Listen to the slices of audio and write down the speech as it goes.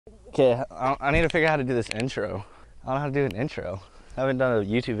Okay, I need to figure out how to do this intro. I don't know how to do an intro. I haven't done a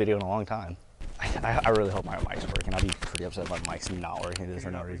YouTube video in a long time. I really hope my mic's working. I'd be pretty upset if my mic's not working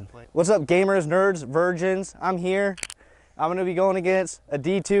for no reason. What's up, gamers, nerds, virgins? I'm here. I'm gonna be going against a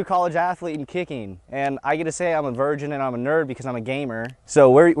D2 college athlete in kicking, and I get to say I'm a virgin and I'm a nerd because I'm a gamer. So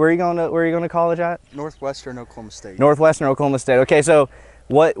where are you going to college at? Northwestern Oklahoma State. Northwestern Oklahoma State. Okay, so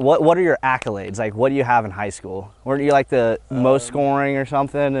what are your accolades? Like, what do you have in high school? Weren't you like the most scoring or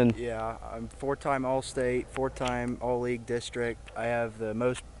something? And yeah, I'm 4-time All-State, 4-time All-League District. I have the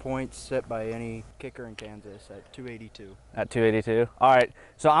most points set by any kicker in Kansas at 282. At 282. All right,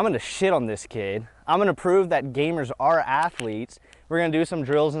 so I'm gonna shit on this kid. I'm gonna prove that gamers are athletes. We're gonna do some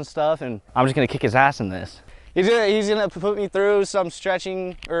drills and stuff, and I'm just gonna kick his ass in this. He's gonna put me through some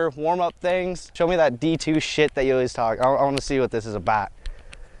stretching or warm-up things. Show me that D2 shit that you always talk. I want to see what this is about.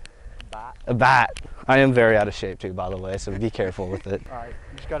 A bat. I am very out of shape too, by the way, so be careful with it. All right,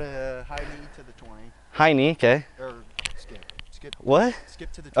 you just got a high knee to the 20. High knee, okay. Or skip. Skip. What?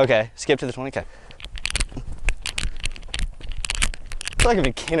 Skip to the 20. Okay, skip to the 20, okay. It's like I'm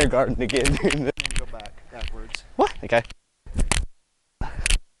in kindergarten again. And then go backwards. What? Okay.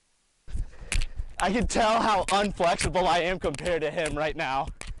 I can tell how unflexible I am compared to him right now.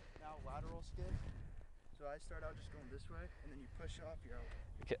 Now lateral skip. So I start out just going this way, and then you push off, you're out.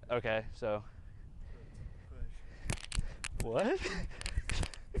 Okay, so. Push. What?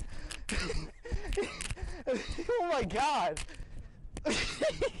 Oh my god!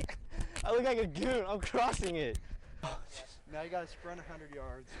 I look like a goon. I'm crossing it. Now you gotta sprint 100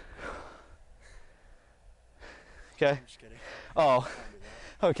 yards. Okay. I'm just kidding. Oh.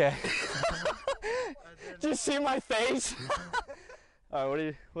 Okay. Did you see my face? All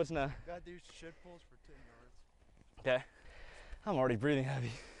right. What's now? Gotta do shed pulls for 10 yards. Okay. I'm already breathing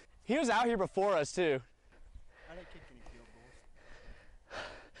heavy. He was out here before us too. I didn't kick any field goals.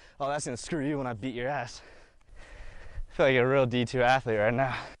 Oh, that's gonna screw you when I beat your ass. I feel like a real D2 athlete right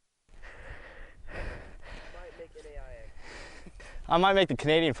now. Might make DII. I might make the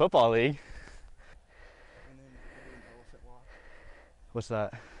Canadian Football League. And then do an elephant walk. What's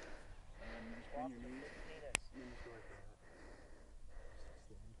that? Walk your knees.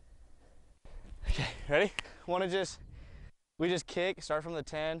 Okay, ready? We just kick, start from the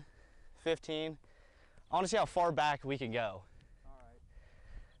 10, 15. I want to see how far back we can go. All right.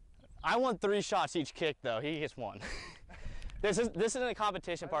 I want 3 shots each kick though. He gets 1. This isn't a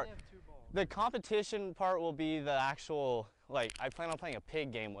competition part. I only have 2 balls. The competition part will be the actual, like, I plan on playing a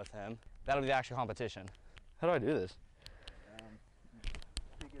pig game with him. That'll be the actual competition. How do I do this?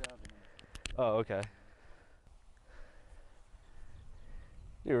 Pick it up and then. Oh, okay.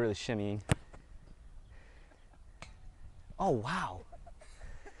 You're really shimmying. Oh, wow.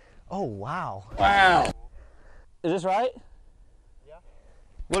 Oh, wow. Wow. Is this right? Yeah.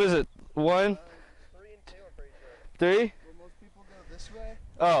 What is it? 1? 3 and 2, I'm pretty sure. 3? Well, most people go this way.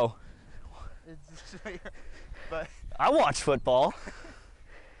 Oh. It's just right here. But. I watch football.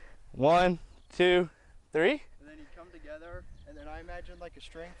 1, 2, 3? And then you come together, and then I imagine like a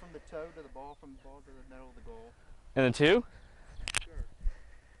string from the toe to the ball, from the ball to the middle of the goal. And then 2? Sure.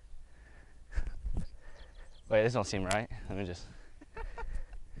 Wait, this don't seem right. Let me just.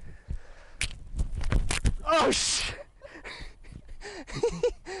 Oh, shit!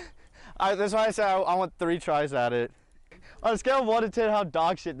 That's why I said I want 3 tries at it. On a scale of 1 to 10, how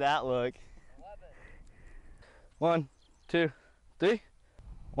dog shit that look? 11. 1, 2, 3.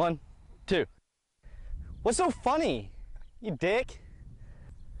 1, 2. What's so funny? You dick.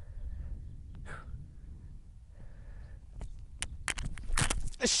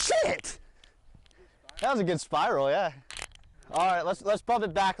 Shit! That was a good spiral, yeah. All right, let's bump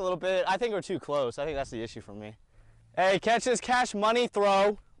it back a little bit. I think we're too close. I think that's the issue for me. Hey, catch this cash money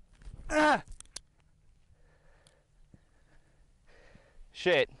throw. Ah.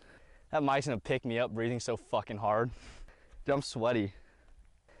 Shit. That mic's gonna pick me up breathing so fucking hard. Dude, I'm sweaty.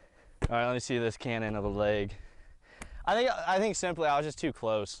 All right, let me see this cannon of a leg. I think simply I was just too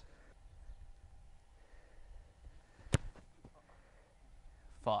close.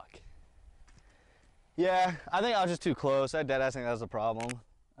 Fuck. Yeah, I think I was just too close. I deadass think that was the problem.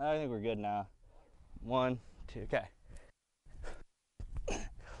 I think we're good now. 1, 2, okay.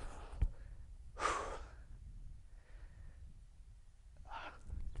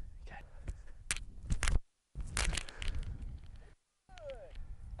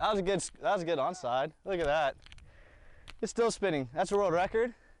 That was a good onside. Look at that. It's still spinning. That's a world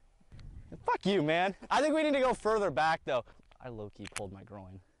record. Fuck you, man. I think we need to go further back though. I low-key pulled my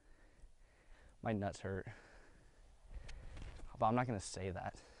groin. My nuts hurt. But I'm not gonna say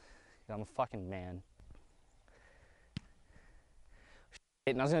that. I'm a fucking man.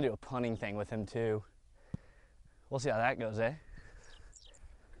 And I was gonna do a punting thing with him too. We'll see how that goes, eh?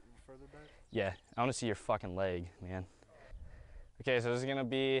 Further back? Yeah, I want to see your fucking leg, man. Okay, so this is gonna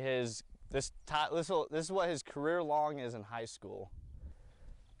be his. This is what his career long is in high school.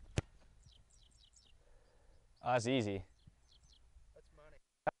 Oh, that's easy. That's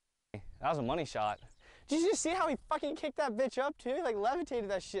money. That was a money shot. Did you just see how he fucking kicked that bitch up too? He like levitated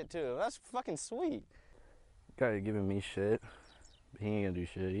that shit too. That's fucking sweet. Guy giving me shit, but he ain't gonna do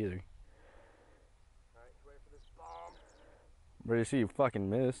shit either. Alright, wait for this bomb. Ready to see you fucking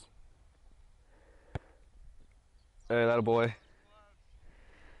miss. Hey, that a boy.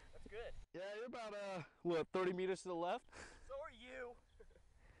 That's good. Yeah, you're about what, 30 meters to the left? So are you.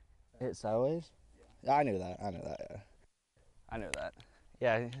 Hit sideways? Yeah, I knew that. Yeah. I knew that.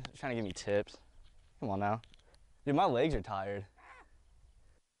 Yeah, he's trying to give me tips. Come on now. Dude, my legs are tired.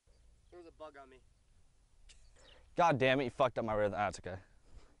 There was a bug on me. God damn it, you fucked up my rhythm. Ah, it's okay.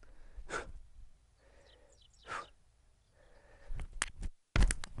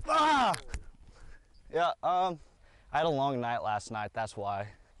 Ah! Yeah, I had a long night last night, that's why.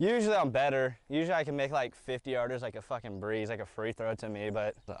 Usually I'm better. Usually I can make like 50 yarders like a fucking breeze, like a free throw to me,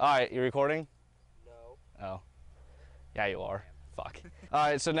 but... Alright, you recording? No. Oh. Yeah, you are. Fuck.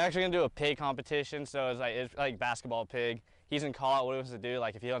 Alright, so next we're gonna do a pig competition. So it's like basketball pig. He's gonna call out what he wants to do.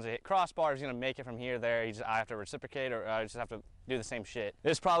 Like if he wants to hit crossbar, he's gonna make it from here to there. I have to reciprocate, or I just have to do the same shit.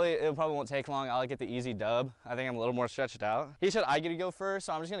 It probably won't take long. I'll get the easy dub. I think I'm a little more stretched out. He said I get to go first,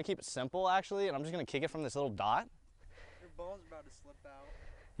 so I'm just gonna keep it simple actually, and I'm just gonna kick it from this little dot. Your ball's about to slip out.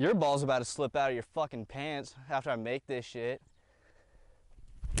 Your ball's about to slip out of your fucking pants after I make this shit.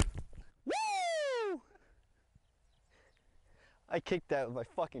 Woo! I kicked that with my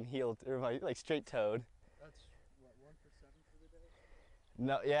fucking heel, or my like straight toed. That's what, 1 for 7 for the day?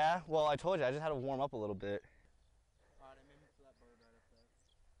 No, yeah. Well, I told you I just had to warm up a little bit. Alright, I made me for that bird right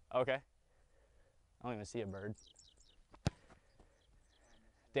up there. Okay. I don't even see a bird.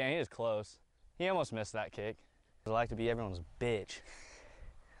 Damn, he is close. He almost missed that kick. I like to be everyone's bitch.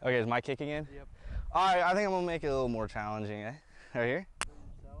 Okay, is my kick again? Yep. All right, I think I'm gonna make it a little more challenging, eh? Right here? For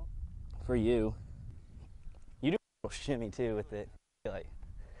yourself? For you. You do a little shimmy too with it. You're like,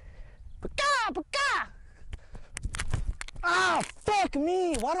 paka, paka! Ah, fuck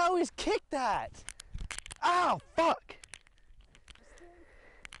me! Why do I always kick that? Ow, fuck!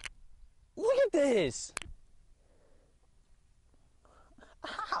 Look at this!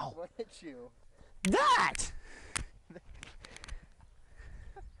 Ow! What hit you? That!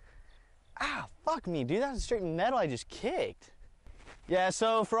 Ah, fuck me, dude. That's straight metal I just kicked. Yeah,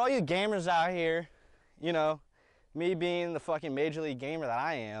 so for all you gamers out here, you know, me being the fucking major league gamer that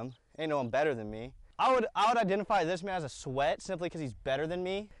I am, ain't no one better than me. I would identify this man as a sweat simply because he's better than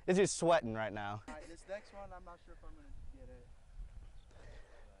me. This dude's sweating right now. Alright, this next one, I'm not sure if I'm gonna get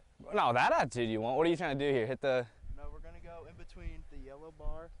it. No, that attitude you want. What are you trying to do here? Hit the... No, we're gonna go in between the yellow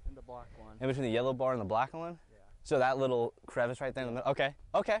bar and the black one. In between the yellow bar and the black one? Yeah. So that little crevice right there in the middle? Okay,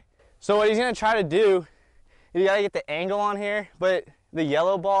 okay. So what he's gonna try to do, you gotta get the angle on here, but the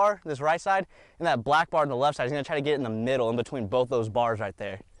yellow bar, this right side, and that black bar on the left side, he's gonna try to get it in the middle, in between both those bars right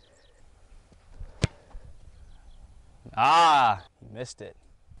there. Ah, you missed it.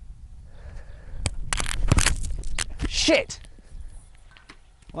 Shit!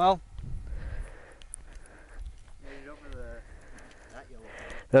 Well. Made it over that yellow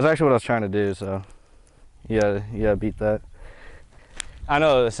bar. That's actually what I was trying to do, so you gotta beat that. I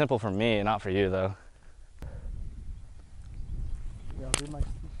know it's simple for me, not for you though. Yeah, I'll do my...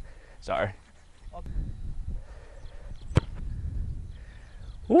 Sorry.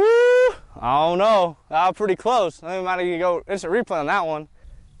 Woo! I don't know. That was pretty close. I think we might have to go instant replay on that one.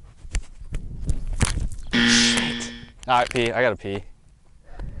 Shit. Alright, pee. I gotta pee.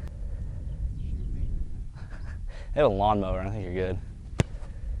 They have a lawnmower. I think you're good.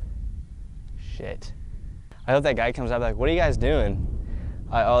 Shit. I hope that guy comes out like, what are you guys doing?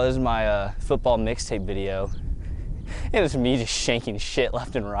 Oh, this is my football mixtape video. And it's me just shanking shit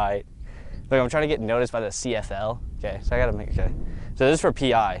left and right. Look, I'm trying to get noticed by the CFL. Okay, so I gotta make, okay. So this is for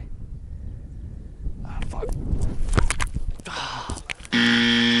PI. Oh, fuck.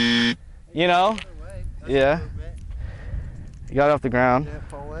 You know? Yeah. You got it off the ground. Didn't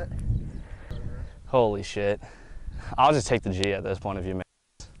pull it. Holy shit. I'll just take the G at this point if you make.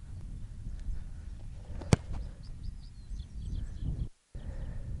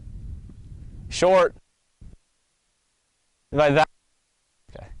 Short. Like that.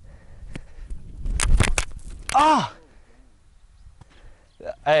 Okay. Ah!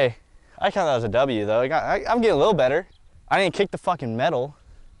 Hey, I count that as a W though. I'm getting a little better. I didn't kick the fucking metal.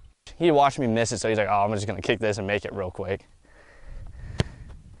 He watched me miss it, so he's like, oh, I'm just gonna kick this and make it real quick.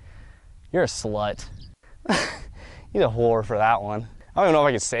 You're a slut. You're a whore for that one. I don't even know if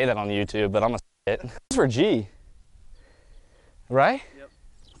I could say that on YouTube, but I'm a shit. It's for G. Right? Yep.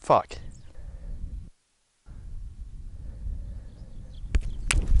 Fuck.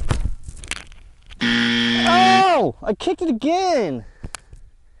 Oh! I kicked it again!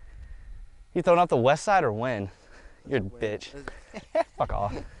 You throwing up the west side or when? You're a bitch. Fuck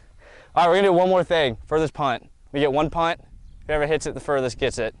off. Alright, we're gonna do one more thing. Furthest punt. We get one punt. Whoever hits it the furthest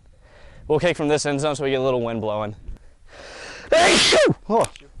gets it. We'll kick from this end zone so we get a little wind blowing. Oh.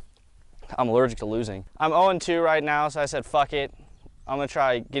 I'm allergic to losing. I'm 0-2 right now, so I said fuck it. I'm gonna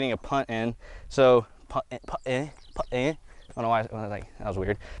try getting a punt in. So, punt in. I don't know why, like, that was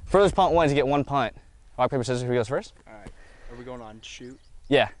weird. Furthest punt wins, you get one punt. Rock, paper, scissors, who goes first? Alright. Are we going on shoot?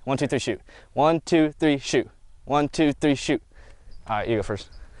 Yeah, 1, 2, 3, shoot. 1, 2, 3, shoot. 1, 2, 3, shoot. Alright, you go first.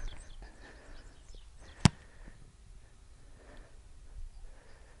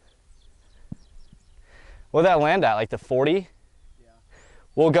 What'd that land at? Like the 40? Yeah.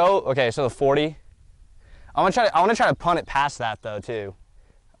 We'll go, okay, so the 40. I want to try to punt it past that though too.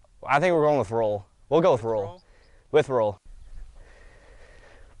 I think we're going with roll. We'll go with roll. With roll.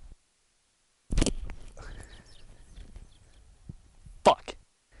 Fuck.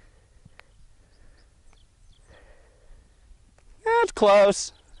 That's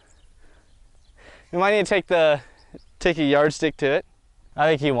close. We might need to take a yardstick to it. I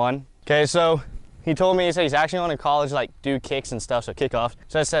think he won. Okay, so he told me, he said he's actually going to college, like do kicks and stuff, so kickoff.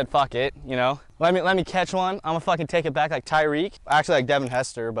 So I said, fuck it, you know. Let me catch one. I'm gonna fucking take it back like Tyreek. Actually like Devin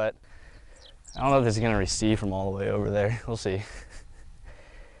Hester, but I don't know if this is gonna receive from all the way over there. We'll see.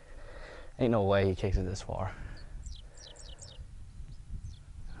 Ain't no way he kicks it this far.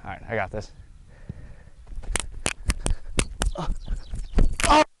 All right, I got this. Oh.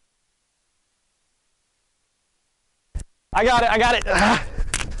 I got it. I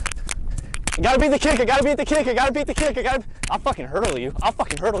gotta beat the kick, I'll fucking hurdle you.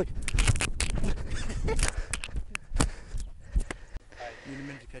 Need a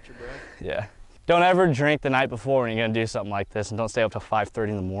minute to catch your breath? Yeah. Don't ever drink the night before when you're gonna do something like this, and don't stay up till 5:30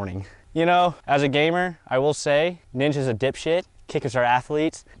 in the morning. You know, as a gamer, I will say, Ninja's a dipshit, kickers are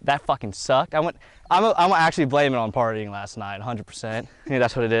athletes. That fucking sucked. I'm actually blaming it on partying last night, 100%. Yeah,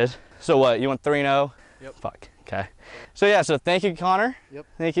 that's what it is. So what, you went 3-0? Yep. Fuck, okay. So yeah, so thank you, Connor. Yep.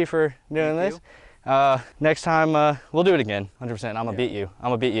 Thank you for doing this. Next time, we'll do it again, 100%. I'm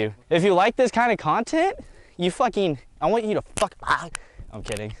gonna beat you. If you like this kind of content, I want you to I'm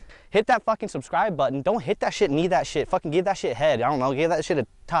kidding. Hit that fucking subscribe button. Don't hit that shit, need that shit. Fucking give that shit head. I don't know, give that shit a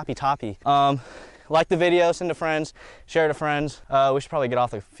toppy. Like the video, send to friends, share to friends. We should probably get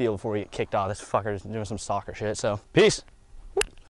off the field before we get kicked off. This fucker's doing some soccer shit, so peace.